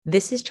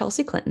This is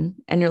Chelsea Clinton,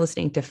 and you're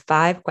listening to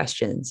Five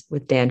Questions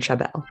with Dan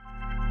Chabell.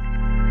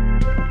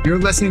 You're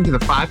listening to the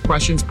Five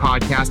Questions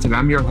podcast, and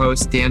I'm your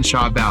host, Dan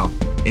Chabell.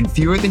 In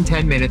fewer than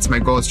 10 minutes, my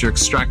goal is to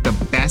extract the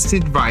best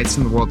advice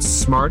from the world's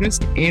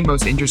smartest and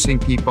most interesting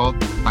people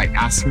by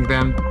asking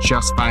them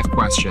just 5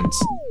 questions.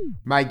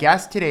 My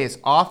guest today is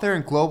author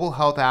and global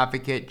health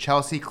advocate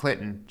Chelsea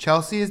Clinton.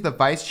 Chelsea is the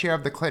vice chair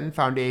of the Clinton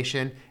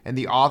Foundation and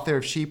the author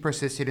of She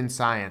Persisted in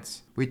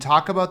Science. We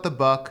talk about the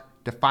book,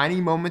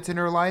 defining moments in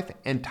her life,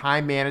 and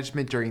time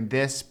management during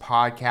this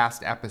podcast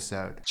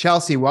episode.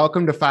 Chelsea,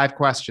 welcome to Five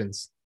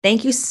Questions.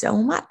 Thank you so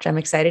much. I'm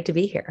excited to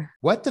be here.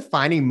 What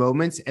defining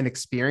moments and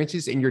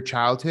experiences in your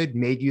childhood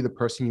made you the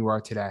person you are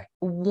today?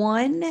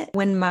 One,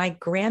 when my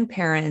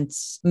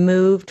grandparents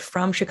moved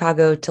from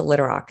Chicago to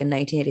Little Rock in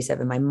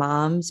 1987, my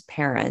mom's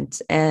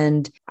parents,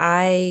 and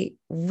I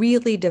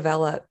really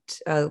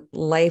developed a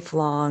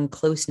lifelong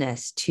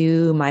closeness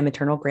to my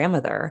maternal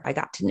grandmother. I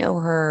got to know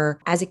her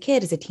as a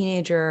kid, as a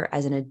teenager,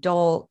 as an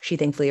adult. She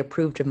thankfully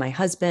approved of my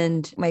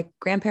husband. My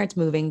grandparents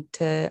moving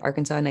to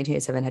Arkansas in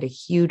 1987 had a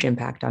huge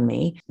impact on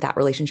me. That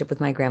relationship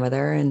with my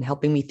grandmother and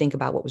helping me think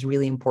about what was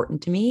really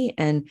important to me,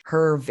 and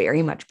her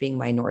very much being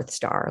my North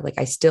Star. Like,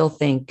 I still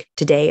think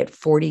today at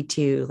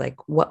 42,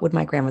 like, what would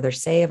my grandmother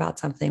say about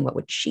something? What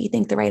would she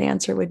think the right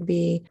answer would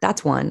be?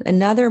 That's one.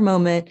 Another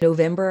moment,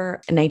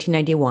 November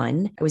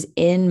 1991, I was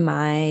in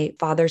my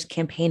father's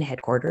campaign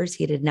headquarters.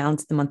 He had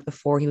announced the month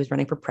before he was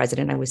running for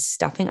president. I was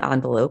stuffing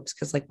envelopes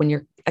because, like, when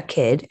you're a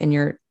kid and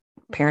your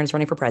parents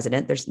running for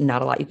president, there's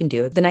not a lot you can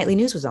do. The nightly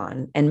news was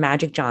on, and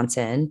Magic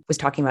Johnson was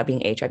talking about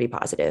being HIV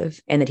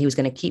positive and that he was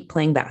going to keep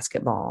playing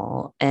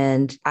basketball.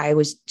 And I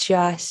was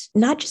just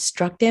not just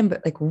struck down,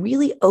 but like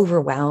really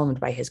overwhelmed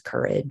by his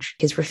courage,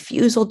 his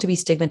refusal to be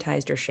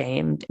stigmatized or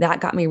shamed.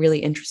 That got me really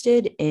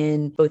interested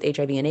in both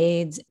HIV and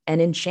AIDS and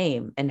in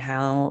shame and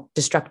how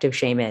destructive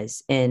shame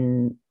is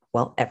in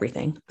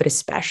everything, but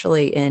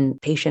especially in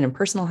patient and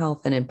personal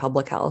health and in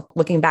public health.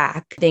 Looking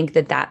back, I think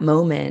that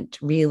moment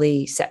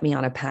really set me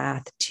on a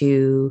path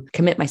to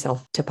commit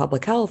myself to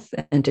public health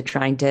and to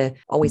trying to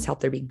always help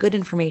there be good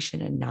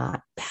information and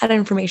not bad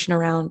information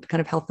around kind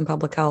of health and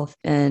public health.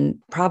 And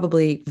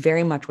probably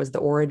very much was the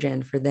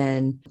origin for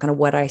then kind of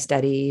what I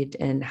studied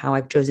and how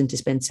I've chosen to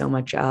spend so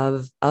much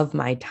of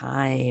my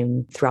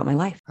time throughout my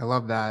life. I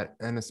love that.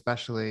 And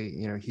especially,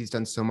 he's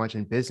done so much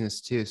in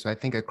business too. So I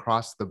think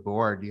across the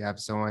board, you have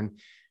someone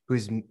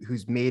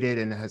who's made it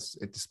and has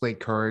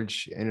displayed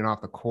courage in and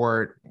off the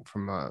court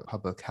from a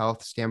public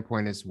health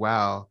standpoint as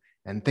well.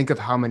 And think of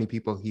how many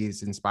people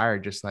he's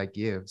inspired, just like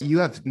you. You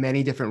have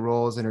many different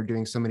roles and are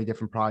doing so many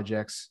different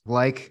projects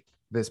like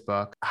this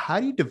book.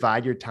 How do you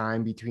divide your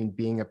time between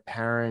being a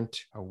parent,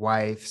 a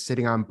wife,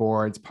 sitting on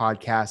boards,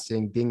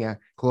 podcasting, being a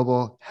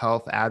global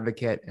health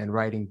advocate, and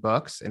writing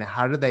books? And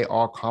how do they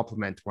all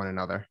complement one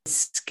another?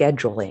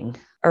 Scheduling.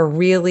 A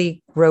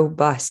really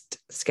robust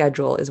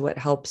schedule is what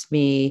helps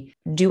me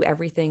do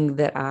everything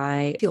that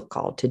I feel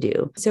called to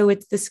do. So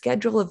it's the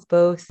schedule of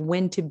both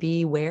when to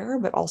be where,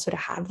 but also to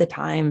have the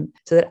time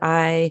so that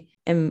I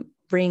am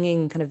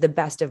bringing kind of the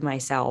best of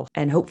myself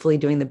and hopefully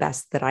doing the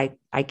best that I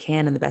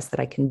can and the best that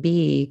I can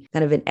be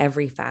kind of in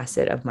every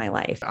facet of my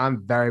life.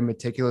 I'm very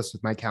meticulous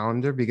with my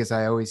calendar because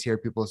I always hear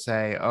people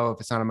say, oh, if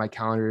it's not on my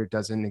calendar, it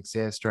doesn't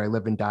exist, or I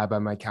live and die by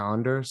my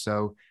calendar.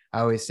 So I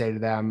always say to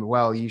them,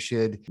 well, you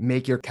should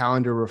make your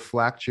calendar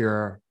reflect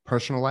your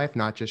personal life,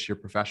 not just your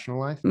professional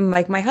life.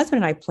 Like my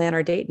husband and I plan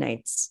our date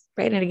nights,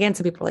 right? And again,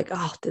 some people are like,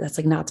 oh, that's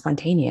like not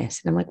spontaneous.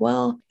 And I'm like,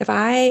 well, if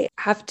I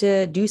have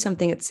to do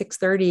something at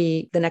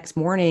 6:30 the next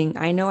morning,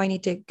 I know I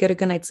need to get a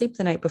good night's sleep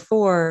the night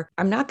before.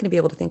 I'm not going to be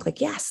able to think like,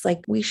 yes,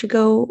 like we should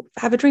go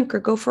have a drink or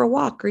go for a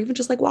walk or even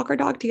just like walk our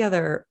dog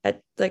together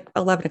at like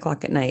 11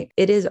 o'clock at night.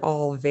 It is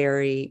all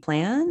very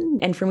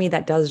planned. And for me,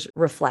 that does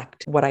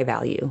reflect what I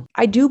value.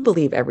 I do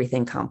believe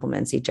everything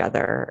complements each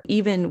other.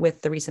 Even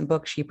with the recent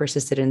book, She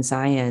Persisted in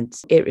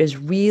Science, it is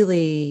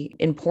really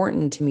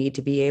important to me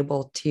to be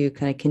able to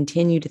kind of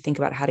continue to think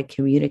about how to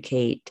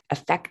communicate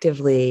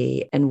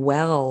effectively and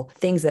well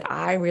things that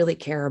I really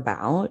care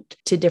about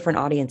to different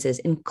audiences,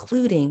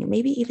 including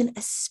maybe even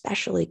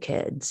especially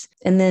kids.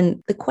 And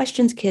then the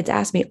questions kids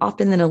ask me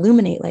often then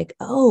illuminate like,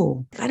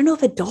 oh, I don't know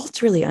if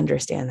adults really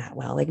understand that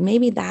well. Like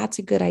maybe that's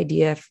a good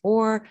idea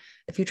for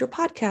a future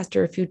podcast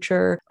or a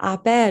future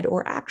op-ed,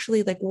 or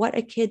actually like what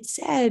a kid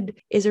said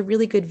is a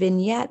really good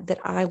vignette that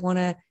I want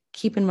to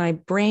keep in my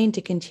brain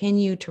to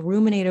continue to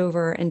ruminate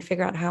over and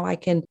figure out how I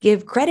can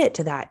give credit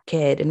to that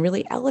kid and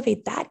really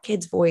elevate that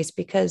kid's voice,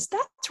 because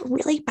that's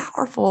really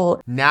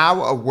powerful.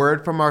 Now, a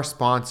word from our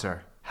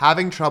sponsor.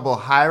 Having trouble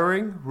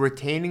hiring,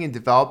 retaining, and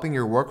developing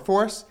your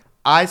workforce?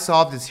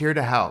 iSolved is here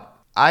to help.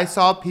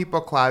 iSolved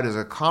People Cloud is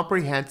a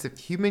comprehensive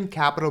human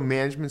capital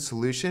management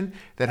solution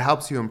that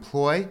helps you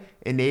employ,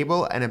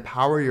 enable, and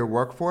empower your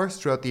workforce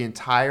throughout the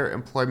entire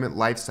employment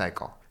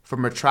lifecycle.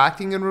 From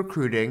attracting and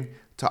recruiting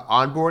to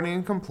onboarding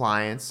and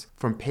compliance,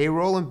 from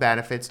payroll and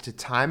benefits to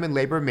time and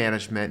labor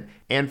management,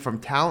 and from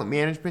talent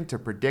management to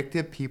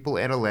predictive people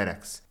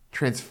analytics.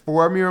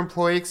 Transform your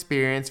employee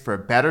experience for a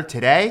better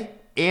today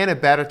and a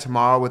better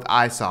tomorrow with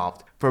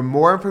iSolved. For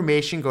more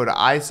information, go to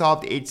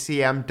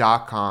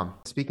isolvedhcm.com.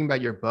 Speaking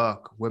about your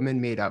book,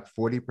 women made up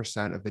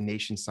 40% of the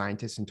nation's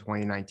scientists in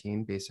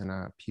 2019, based on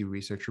a Pew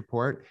Research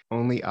report,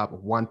 only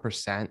up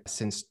 1%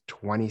 since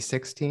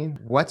 2016.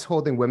 What's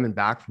holding women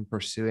back from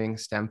pursuing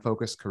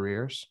STEM-focused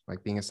careers,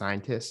 like being a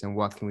scientist, and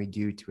what can we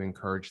do to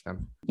encourage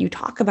them? You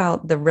talk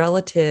about the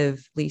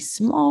relatively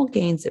small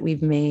gains that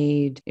we've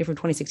made from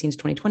 2016 to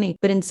 2020,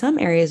 but in some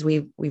areas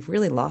we've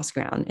really lost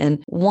ground.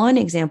 And one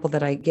example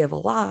that I give a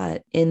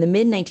lot, in the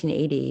mid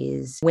 1980s,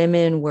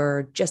 women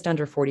were just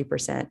under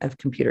 40% of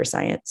computer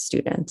science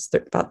students,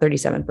 about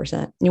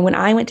 37%. When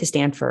I went to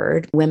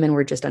Stanford, women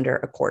were just under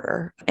a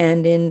quarter.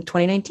 And in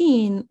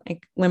 2019,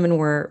 women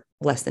were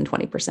less than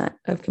 20%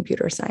 of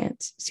computer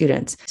science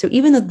students. So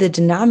even though the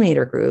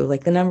denominator grew,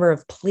 like the number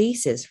of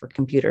places for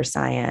computer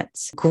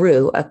science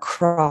grew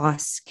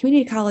across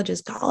community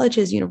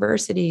colleges,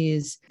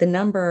 universities, the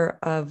number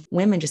of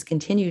women just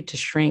continued to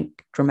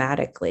shrink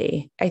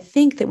dramatically. I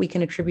think that we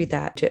can attribute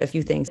that to a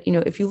few things.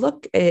 If you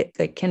look at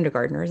the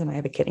kindergartners, and I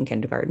have a kid in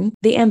kindergarten,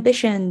 the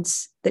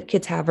ambitions that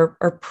kids have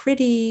are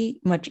pretty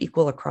much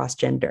equal across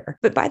gender.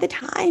 But by the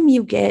time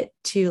you get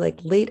to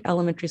late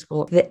elementary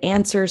school, the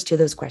answers to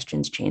those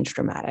questions change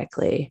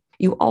dramatically.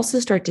 You also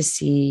start to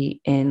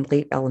see in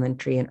late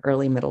elementary and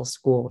early middle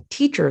school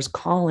teachers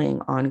calling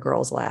on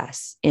girls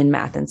less in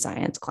math and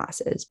science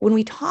classes. When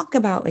we talk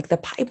about the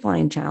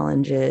pipeline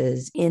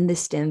challenges in the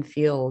STEM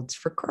fields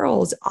for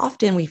girls,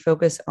 often we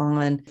focus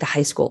on the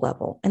high school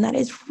level. And that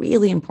is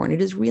really important.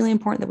 It is really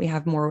important that we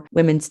have more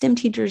women STEM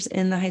teachers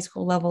in the high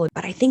school level.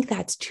 But I think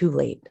that's too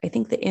late. I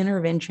think the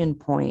intervention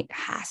point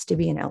has to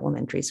be in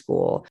elementary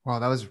school. Wow,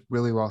 that was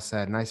really well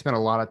said. And I spent a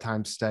lot of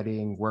time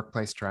studying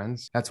workplace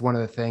trends. That's one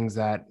of the things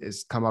that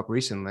has come up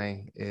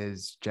recently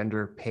is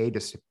gender pay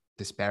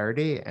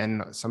disparity.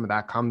 And some of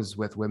that comes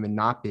with women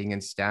not being in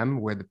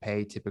STEM, where the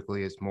pay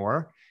typically is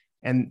more.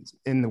 And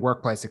in the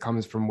workplace, it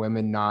comes from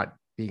women not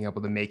being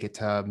able to make it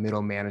to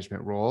middle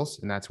management roles.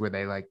 And that's where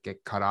they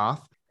get cut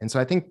off. And so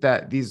I think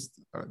that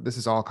this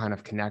is all kind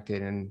of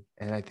connected. And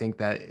I think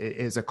that it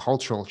is a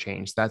cultural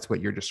change. That's what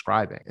you're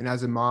describing. And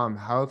as a mom,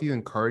 how have you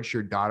encouraged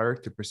your daughter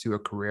to pursue a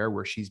career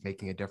where she's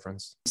making a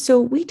difference?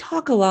 So we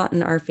talk a lot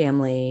in our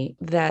family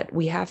that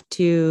we have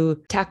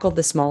to tackle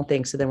the small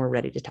things so then we're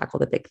ready to tackle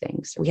the big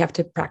things. We have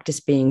to practice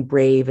being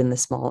brave in the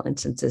small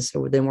instances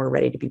so then we're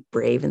ready to be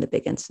brave in the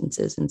big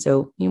instances. And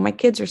so, my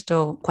kids are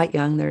still quite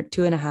young. They're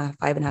 2.5,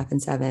 5.5,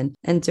 and 7.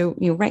 And so,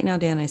 right now,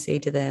 Dan, I say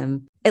to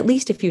them, at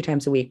least a few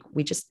times a week,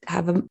 we just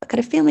have a kind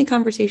of family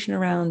conversation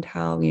around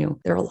how,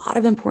 there are a lot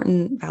of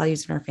important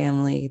values in our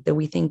family that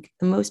we think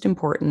the most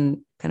important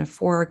kind of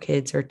for our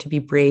kids are to be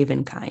brave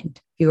and kind.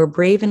 If you are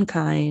brave and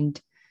kind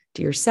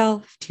to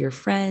yourself, to your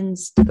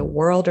friends, to the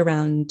world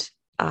around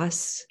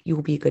us, you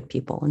will be good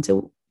people. And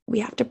so we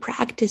have to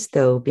practice,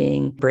 though,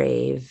 being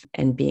brave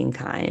and being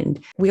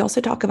kind. We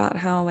also talk about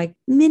how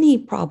many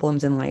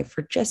problems in life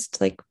are just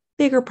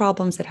bigger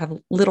problems that have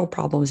little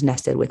problems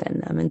nested within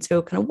them. And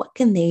so kind of what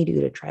can they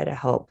do to try to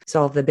help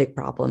solve the big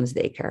problems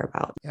they care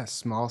about? Yeah,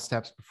 small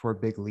steps before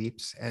big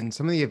leaps. And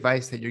some of the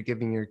advice that you're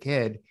giving your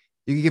kid,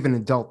 you can give an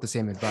adult the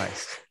same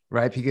advice,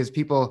 right? Because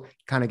people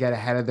kind of get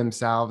ahead of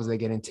themselves. They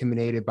get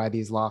intimidated by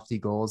these lofty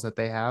goals that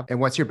they have. And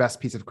what's your best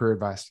piece of career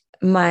advice?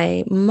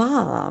 My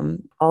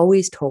mom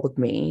always told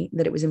me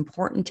that it was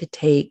important to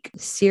take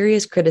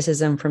serious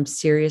criticism from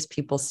serious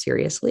people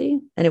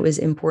seriously, and it was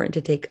important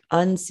to take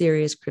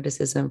unserious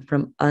criticism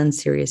from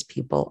unserious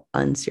people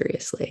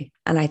unseriously.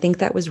 And I think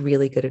that was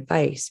really good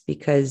advice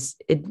because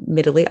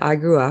admittedly, I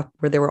grew up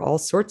where there were all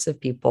sorts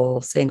of people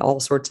saying all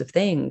sorts of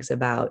things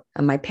about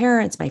my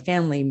parents, my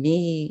family,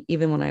 me,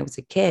 even when I was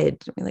a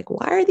kid. I mean,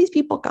 why are these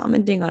people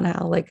commenting on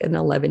how an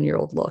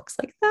 11-year-old looks?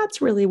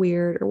 That's really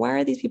weird. Or why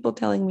are these people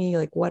telling me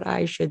what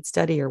I should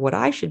study or what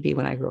I should be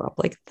when I grow up?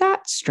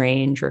 That's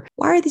strange. Or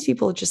why are these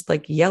people just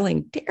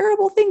yelling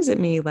terrible things at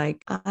me?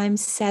 I'm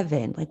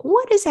 7.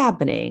 What is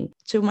happening?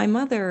 So my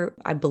mother,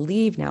 I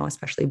believe now,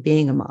 especially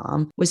being a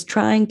mom, was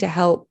trying to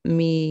help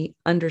me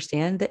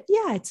understand that,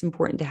 yeah, it's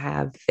important to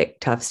have thick,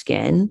 tough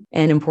skin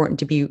and important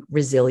to be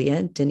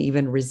resilient and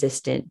even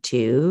resistant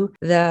to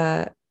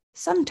the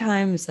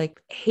sometimes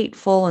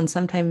hateful and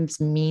sometimes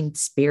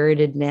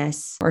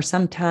mean-spiritedness, or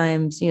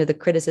sometimes, the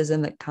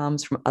criticism that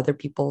comes from other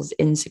people's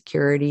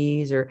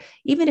insecurities, or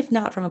even if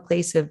not from a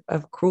place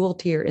of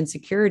cruelty or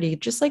insecurity,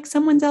 just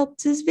someone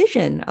else's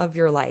vision of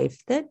your life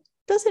that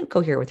doesn't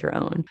cohere with your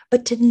own,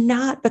 but to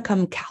not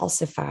become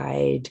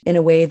calcified in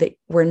a way that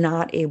we're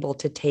not able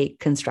to take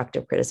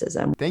constructive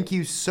criticism. Thank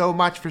you so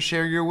much for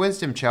sharing your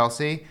wisdom,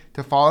 Chelsea.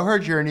 To follow her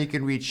journey, you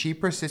can read She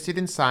Persisted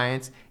in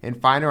Science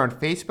and find her on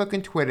Facebook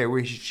and Twitter,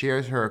 where she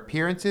shares her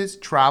appearances,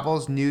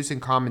 travels, news,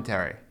 and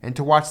commentary. And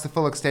to watch the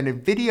full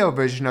extended video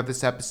version of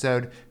this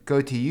episode,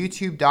 go to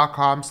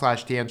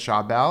youtube.com/Dan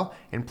Schawbel,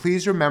 and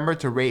please remember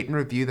to rate and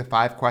review the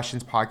 5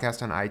 Questions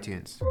podcast on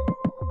iTunes.